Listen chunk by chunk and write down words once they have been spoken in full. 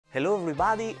Hello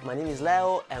everybody, my name is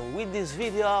Leo, and with this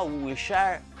video we will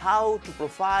share how to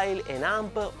profile an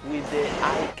amp with the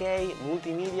IK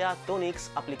Multimedia TONE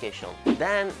X application.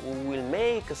 Then we will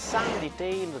make some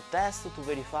detailed tests to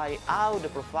verify how the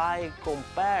profile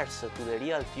compares to the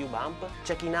real tube amp,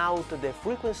 checking out the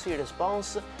frequency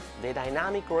response, the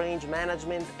dynamic range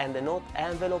management and the note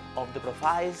envelope of the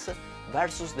profiles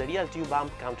versus the real tube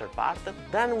amp counterpart.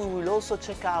 Then we will also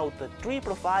check out 3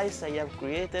 profiles I have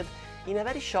created in a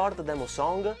very short demo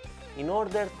song in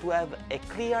order to have a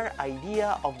clear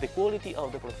idea of the quality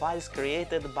of the profiles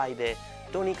created by the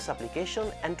TONE X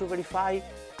application and to verify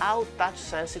how touch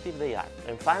sensitive they are.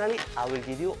 And finally, I will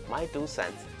give you my 2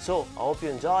 cents. So, I hope you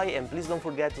enjoy, and please don't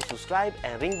forget to subscribe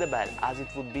and ring the bell, as it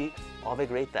would be of a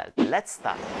great help. Let's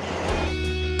start!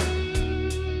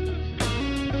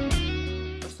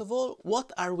 First of all,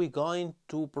 what are we going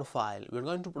to profile? We're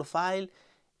going to profile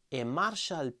a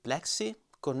Marshall Plexi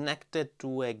connected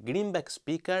to a greenback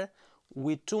speaker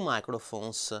with 2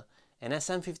 microphones, an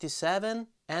SM57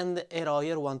 and a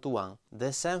Royer 1-to-1. The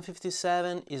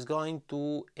SM57 is going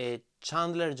to a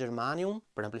Chandler Germanium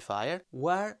preamplifier,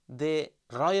 where the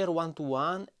Royer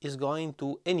 1-to-1 is going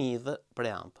to an Eve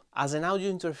preamp. As an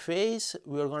audio interface,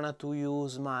 we're gonna to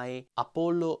use my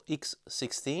Apollo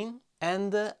X16,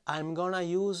 and I'm gonna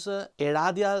use a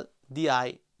radial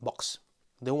DI box,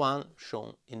 the one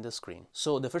shown in the screen.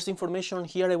 So the first information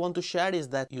here I want to share is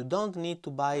that you don't need to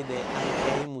buy the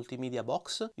IK multimedia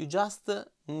box, you just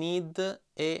need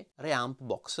a reamp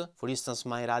box. For instance,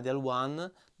 my radial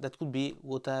one, that could be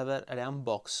whatever reamp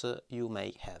box you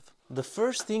may have. The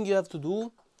first thing you have to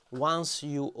do once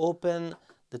you open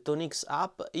the TONE X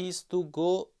app is to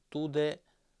go to the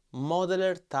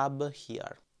Modeler tab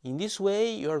here. In this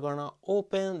way, you're gonna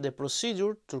open the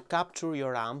procedure to capture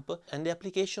your amp, and the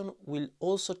application will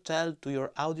also tell to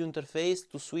your audio interface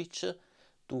to switch to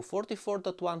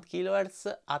 44.1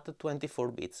 kHz at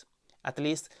 24 bits. At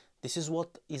least this is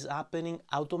what is happening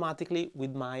automatically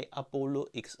with my Apollo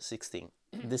X16.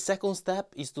 The second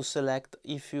step is to select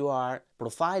if you are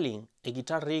profiling a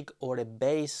guitar rig or a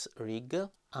bass rig.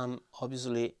 I'm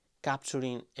obviously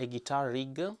capturing a guitar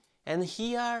rig, and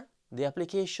here the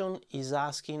application is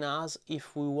asking us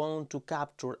if we want to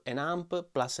capture an amp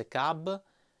plus a cab,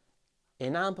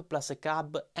 an amp plus a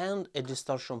cab and a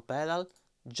distortion pedal,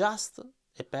 just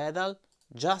a pedal,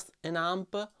 just an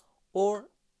amp, or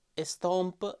a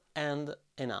stomp and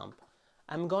an amp.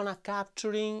 I'm gonna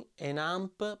capturing an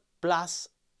amp plus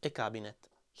a cabinet.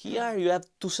 Here you have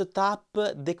to set up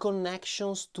the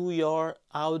connections to your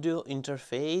audio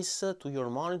interface, to your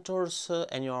monitors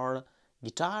and your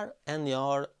guitar and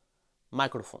your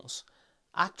microphones.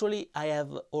 Actually, I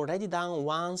have already done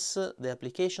once the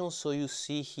application, so you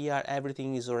see here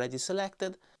everything is already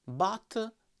selected, but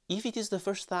if it is the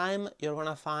first time, you're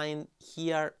gonna find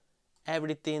here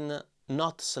everything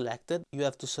not selected. You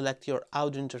have to select your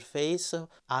audio interface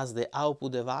as the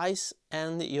output device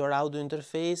and your audio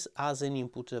interface as an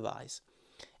input device.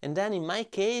 And then in my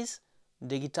case,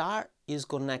 the guitar is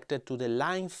connected to the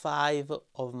line 5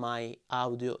 of my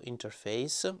audio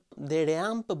interface. The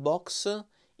reamp box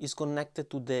is connected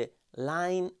to the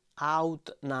line out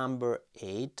number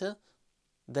 8,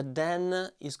 that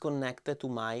then is connected to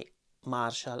my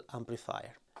Marshall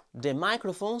amplifier. The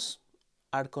microphones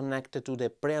are connected to the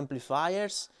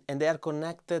preamplifiers, and they are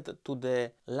connected to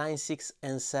the line 6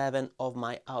 and 7 of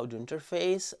my audio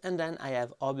interface, and then I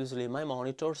have obviously my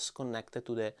monitors connected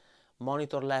to the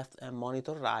monitor left and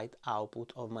monitor right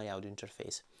output of my audio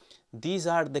interface. These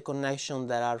are the connections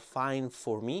that are fine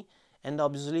for me, and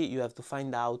obviously you have to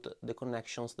find out the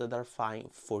connections that are fine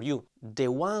for you. The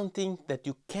one thing that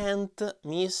you can't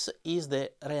miss is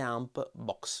the reamp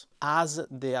box, as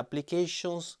the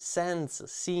application sends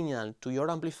signal to your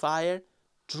amplifier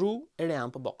through a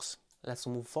reamp box. Let's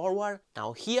move forward.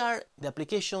 Now here the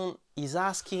application is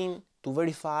asking to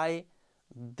verify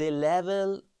the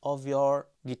level of your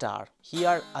guitar.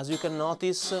 Here, as you can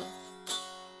notice,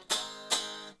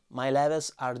 my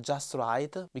levels are just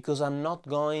right because I'm not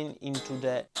going into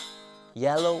the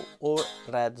yellow or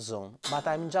red zone, but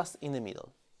I'm just in the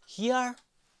middle. Here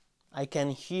I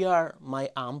can hear my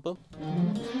amp.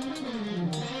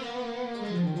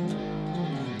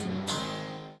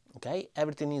 Okay,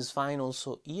 everything is fine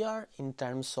also here in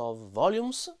terms of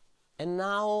volumes. And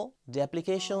now the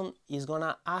application is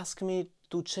gonna ask me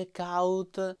to check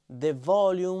out the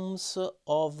volumes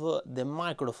of the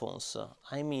microphones.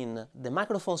 I mean, the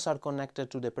microphones are connected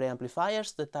to the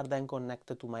preamplifiers that are then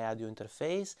connected to my audio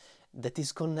interface that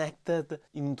is connected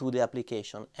into the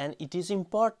application. And it is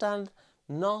important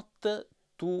not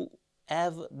to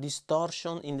have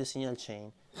distortion in the signal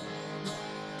chain.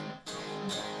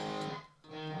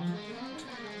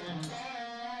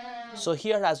 So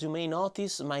here, as you may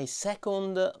notice, my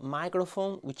second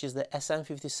microphone, which is the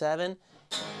SM57,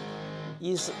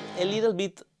 is a little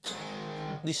bit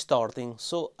distorting,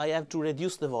 so I have to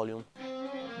reduce the volume.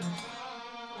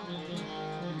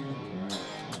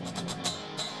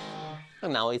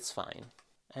 And now it's fine.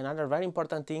 Another very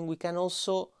important thing, we can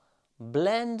also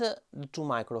blend the two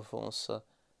microphones.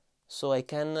 So I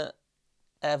can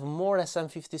have more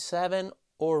SM57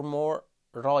 or more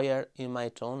Royer in my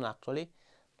tone actually.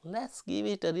 Let's give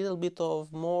it a little bit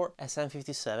of more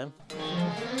SM57.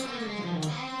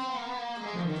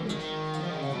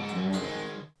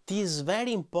 It is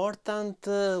very important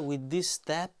with this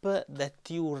step that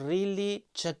you really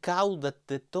check out that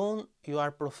the tone you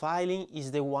are profiling is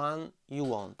the one you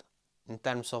want, in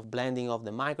terms of blending of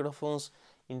the microphones,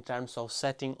 in terms of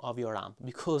setting of your amp,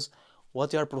 because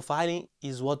what you are profiling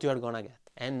is what you are gonna get.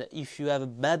 And if you have a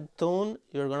bad tone,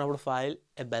 you're gonna profile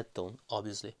a bad tone,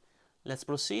 obviously. Let's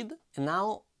proceed, and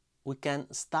now we can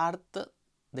start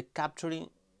the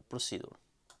capturing procedure.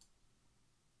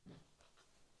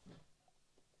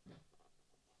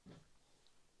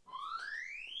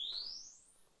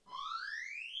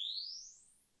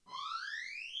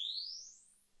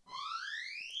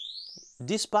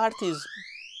 This part is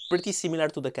pretty similar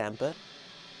to the camper,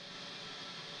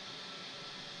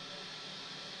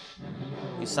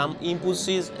 with some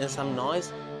impulses and some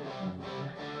noise,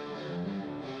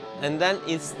 and then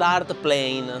it starts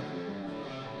playing.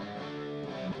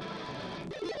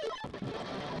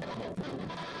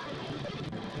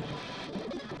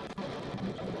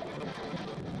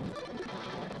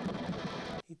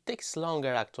 It takes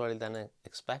longer actually than I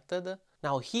expected.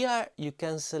 Now here you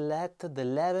can select the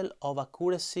level of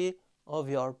accuracy of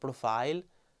your profile,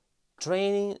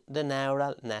 training the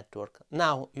neural network.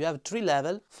 Now you have three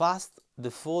levels: fast,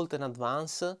 default and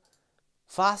advanced.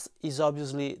 Fast is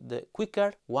obviously the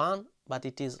quicker one, but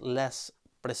it is less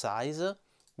precise.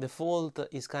 Default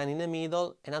is kind of in the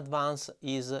middle, and advanced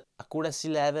is accuracy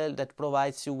level that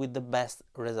provides you with the best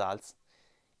results.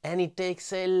 And it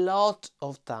takes a lot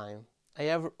of time. I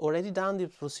have already done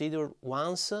this procedure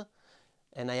once,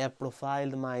 and I have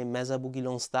profiled my Mesa Boogie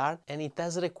Lone Star, and it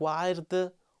has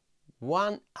required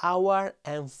 1 hour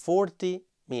and 40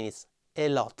 minutes. A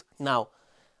lot. Now,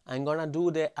 I'm gonna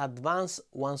do the advanced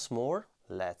once more.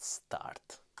 Let's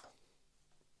start.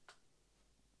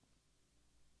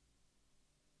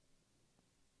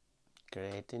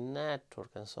 Creating network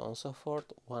and so on and so forth.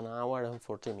 1 hour and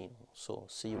 40 minutes. So,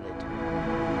 see you later.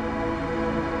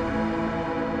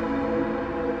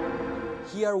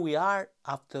 Here we are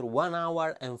after 1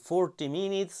 hour and 40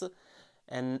 minutes,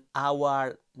 and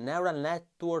our neural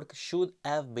network should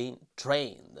have been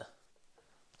trained.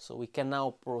 So we can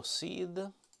now proceed.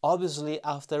 Obviously,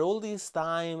 after all this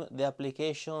time, the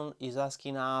application is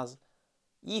asking us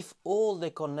if all the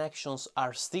connections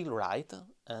are still right,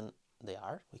 and they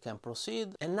are. We can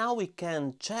proceed, and now we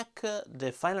can check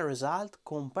the final result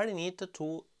comparing it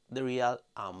to the real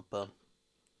amp.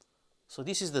 So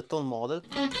this is the tone model.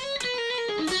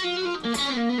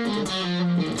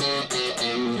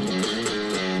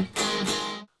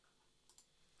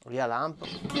 Real amp.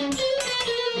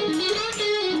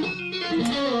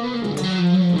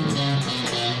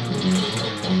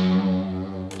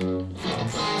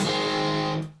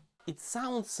 It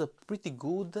sounds pretty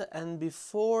good, and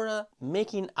before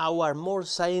making our more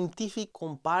scientific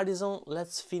comparison,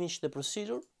 let's finish the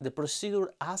procedure. The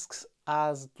procedure asks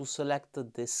us to select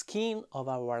the skin of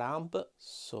our amp,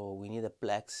 so we need a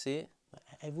plexi.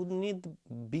 I would need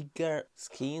bigger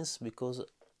skins because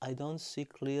I don't see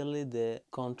clearly the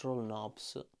control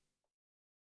knobs.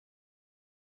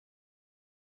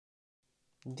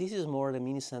 This is more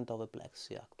reminiscent of a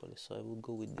plexi actually, so I would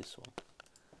go with this one.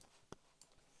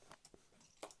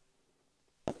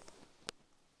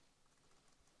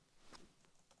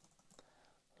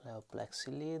 Leo plexi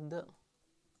lid.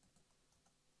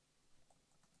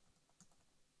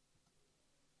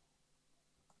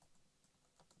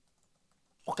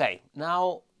 Okay,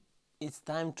 now it's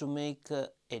time to make a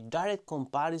direct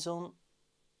comparison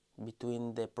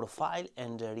between the profile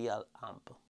and the real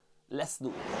amp. Let's do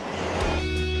it.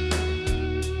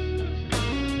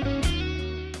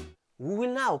 We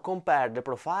will now compare the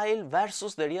profile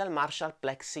versus the real Marshall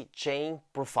Plexi chain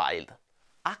profile.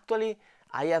 Actually,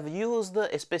 I have used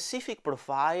a specific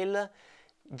profile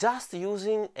just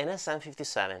using an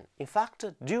SM57. In fact,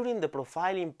 during the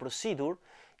profiling procedure,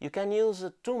 you can use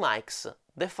two mics,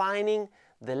 defining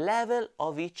the level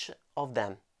of each of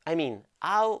them. I mean,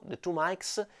 how the two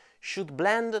mics should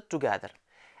blend together.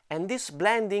 And this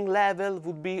blending level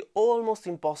would be almost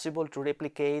impossible to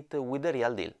replicate with the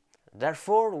real deal.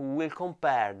 Therefore, we will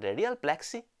compare the real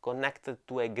plexi connected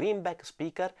to a greenback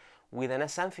speaker with an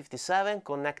SM57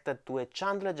 connected to a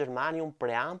Chandler Germanium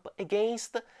preamp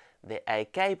against the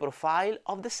AK profile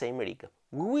of the same rig.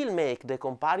 We will make the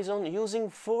comparison using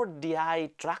 4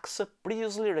 DI tracks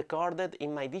previously recorded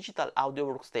in my digital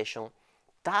audio workstation,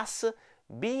 thus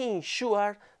being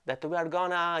sure that we are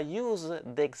gonna use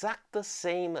the exact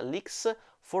same licks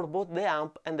for both the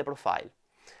amp and the profile.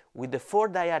 With the 4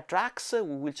 DI tracks, we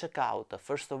will check out,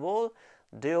 first of all,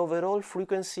 the overall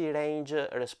frequency range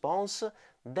response,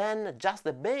 then just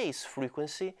the bass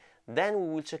frequency, then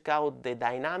we will check out the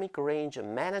dynamic range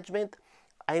management,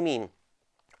 I mean,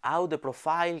 how the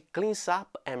profile cleans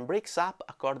up and breaks up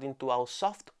according to how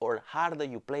soft or hard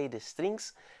you play the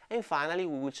strings, and finally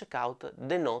we will check out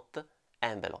the note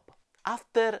envelope.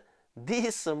 After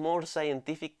this more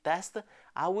scientific test,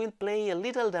 I will play a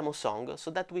little demo song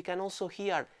so that we can also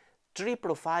hear 3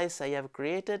 profiles I have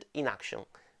created in action,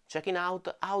 checking out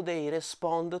how they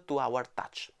respond to our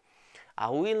touch. I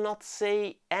will not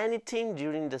say anything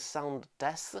during the sound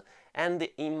test, and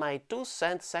in my 2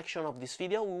 cents section of this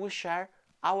video we will share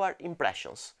our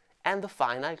impressions and the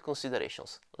final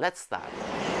considerations. Let's start!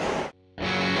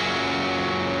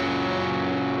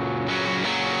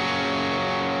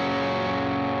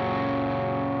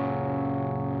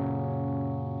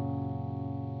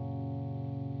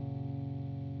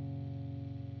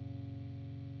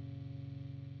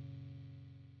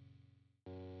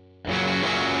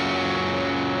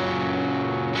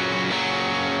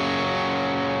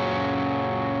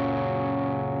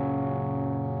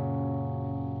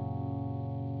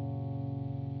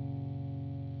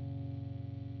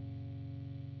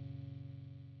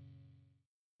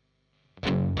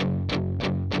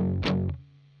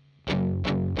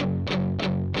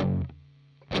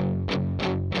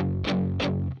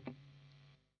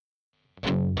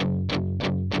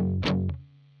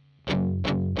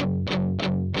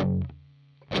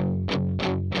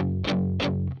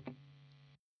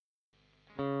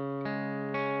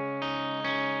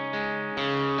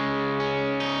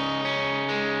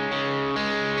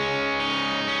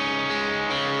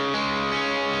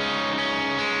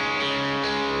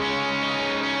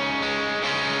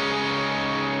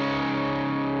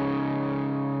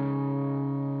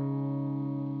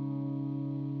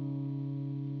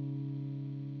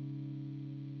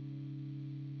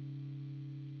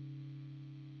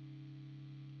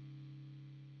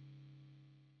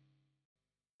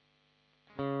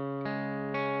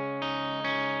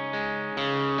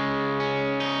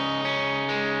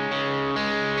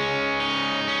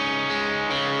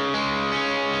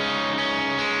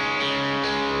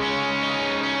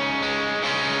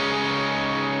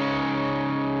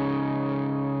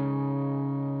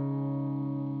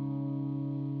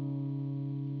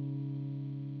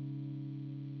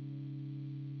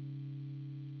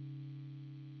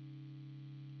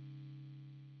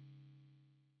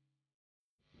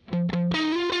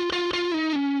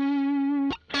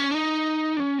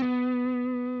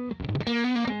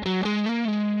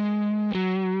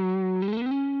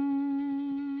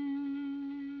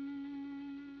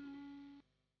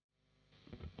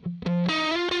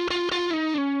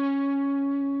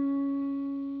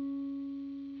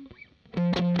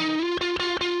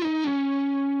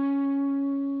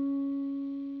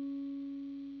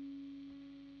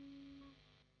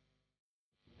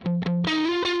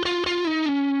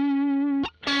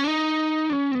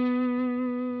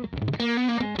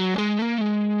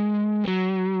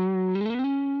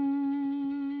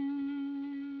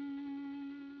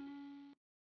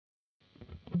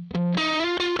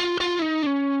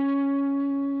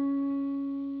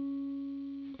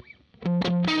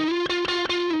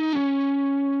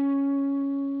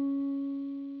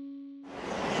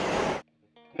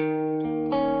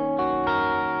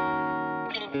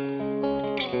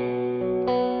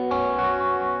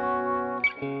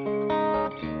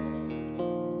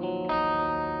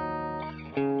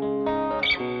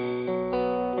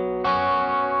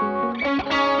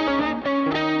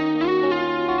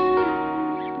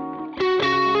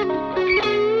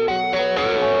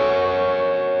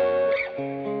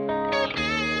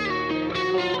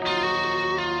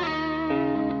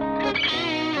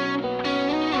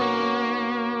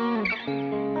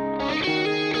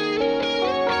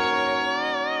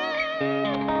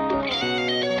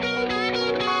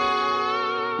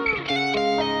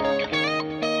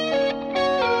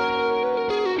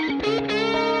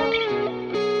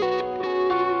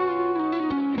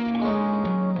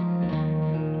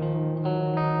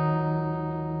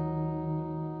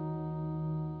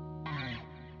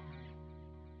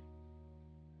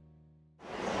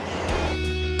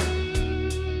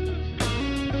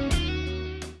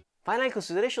 Final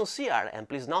considerations here, and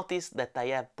please notice that I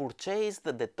have purchased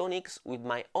the TONE X with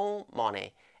my own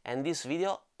money, and this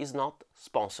video is not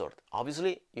sponsored.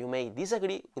 Obviously, you may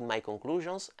disagree with my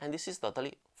conclusions, and this is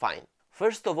totally fine.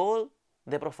 First of all,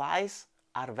 the profiles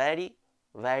are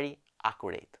very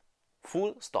accurate.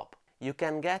 Full stop. You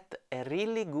can get a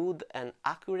really good and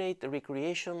accurate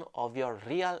recreation of your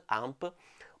real amp,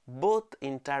 both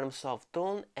in terms of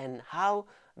tone and how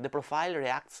the profile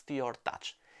reacts to your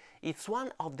touch. It's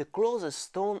one of the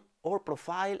closest tone or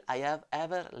profile I have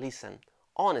ever listened,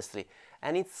 honestly,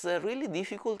 and it's really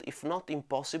difficult, if not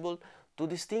impossible, to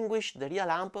distinguish the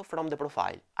real amp from the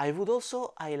profile. I would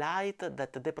also highlight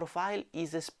that the profile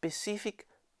is a specific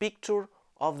picture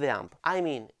of the amp. I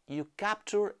mean, you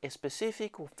capture a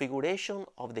specific configuration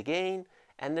of the gain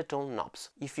and the tone knobs.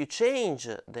 If you change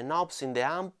the knobs in the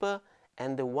amp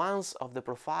and the ones of the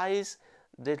profiles,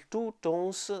 the two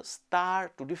tones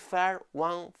start to differ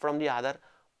one from the other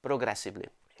progressively.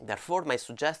 Therefore, my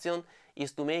suggestion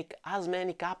is to make as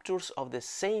many captures of the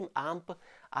same amp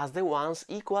as the ones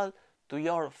equal to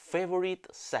your favorite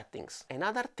settings.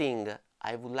 Another thing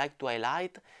I would like to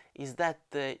highlight is that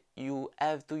you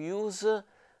have to use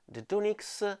the TONE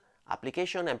X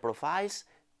application and profiles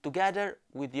together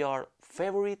with your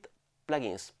favorite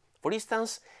plugins. For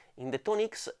instance, in the TONE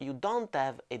X you don't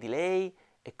have a delay,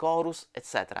 a chorus,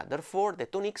 etc. Therefore, the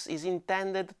TONE X is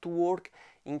intended to work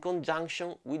in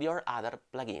conjunction with your other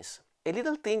plugins. A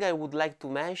little thing I would like to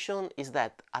mention is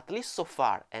that, at least so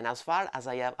far, and as far as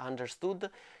I have understood,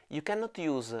 you cannot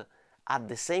use at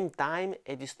the same time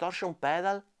a distortion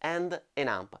pedal and an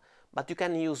amp, but you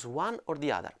can use one or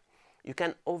the other. You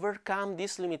can overcome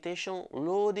this limitation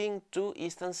loading 2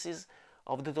 instances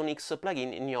of the TONE X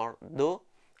plugin in your DAW,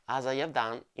 as I have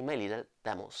done in my little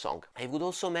demo song. I would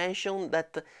also mention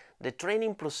that the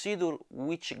training procedure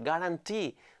which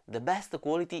guarantee the best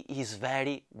quality is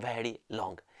very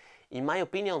long. In my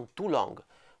opinion, too long.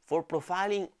 For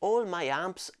profiling all my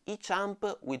amps, each amp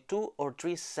with 2 or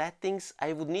 3 settings,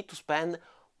 I would need to spend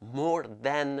more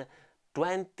than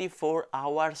 24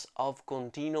 hours of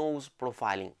continuous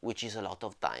profiling, which is a lot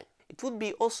of time. It would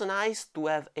be also nice to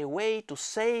have a way to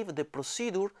save the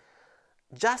procedure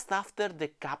just after the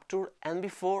capture and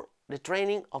before the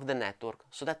training of the network,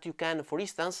 so that you can, for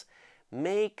instance,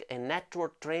 make a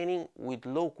network training with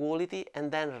low quality and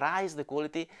then raise the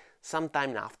quality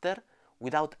sometime after,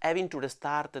 without having to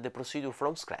restart the procedure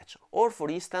from scratch. Or,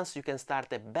 for instance, you can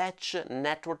start a batch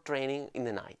network training in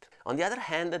the night. On the other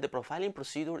hand, the profiling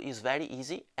procedure is very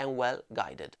easy and well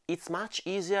guided. It's much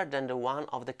easier than the one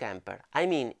of the Kemper. I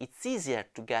mean, it's easier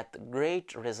to get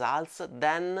great results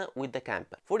than with the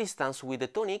Kemper. For instance, with the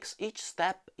TONE X, each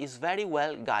step is very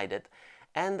well guided,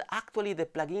 and actually the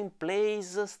plugin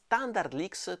plays standard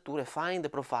licks to refine the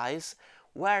profiles,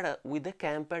 where with the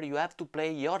Kemper you have to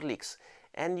play your licks,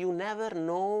 and you never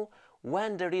know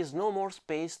when there is no more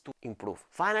space to improve.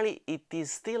 Finally, it is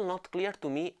still not clear to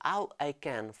me how I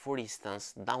can, for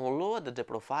instance, download the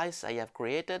profiles I have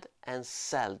created and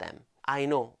sell them. I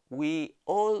know, we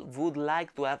all would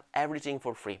like to have everything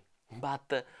for free,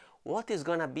 but what is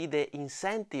gonna be the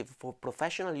incentive for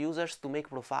professional users to make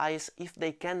profiles if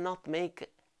they cannot make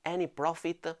any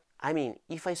profit? I mean,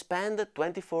 if I spend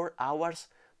 24 hours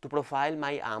to profile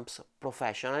my amps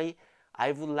professionally,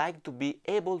 I would like to be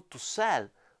able to sell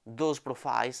those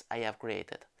profiles I have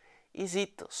created. Is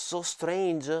it so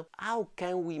strange? How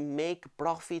can we make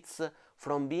profits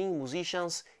from being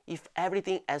musicians if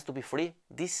everything has to be free?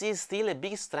 This is still a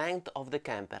big strength of the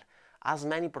Kemper, as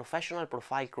many professional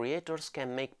profile creators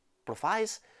can make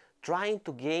profiles trying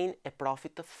to gain a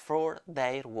profit for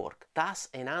their work, thus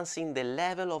enhancing the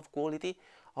level of quality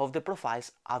of the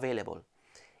profiles available.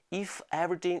 If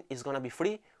everything is gonna be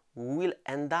free, we will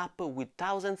end up with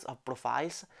thousands of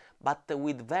profiles, but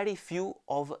with very few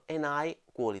of an high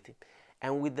quality,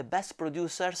 and with the best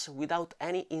producers without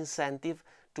any incentive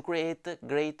to create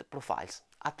great profiles,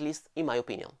 at least in my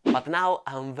opinion. But now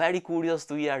I'm very curious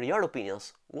to hear your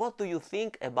opinions. What do you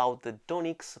think about the TONE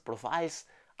X profiles?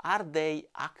 Are they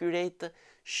accurate?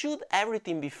 Should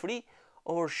everything be free?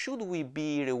 Or should we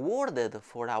be rewarded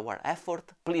for our effort?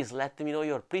 Please let me know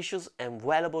your precious and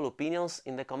valuable opinions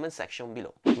in the comment section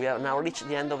below. We have now reached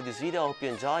the end of this video. I hope you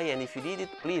enjoy, and if you did it,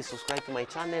 please subscribe to my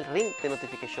channel, ring the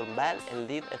notification bell and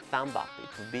leave a thumb up. It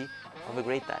would be of a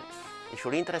great help. If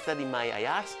you're interested in my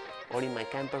IRs or in my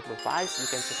Kemper profiles, you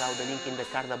can check out the link in the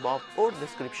card above or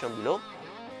description below,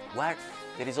 where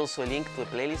there is also a link to a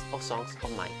playlist of songs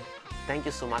of mine. Thank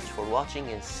you so much for watching,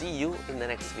 and see you in the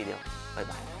next video. Bye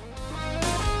bye.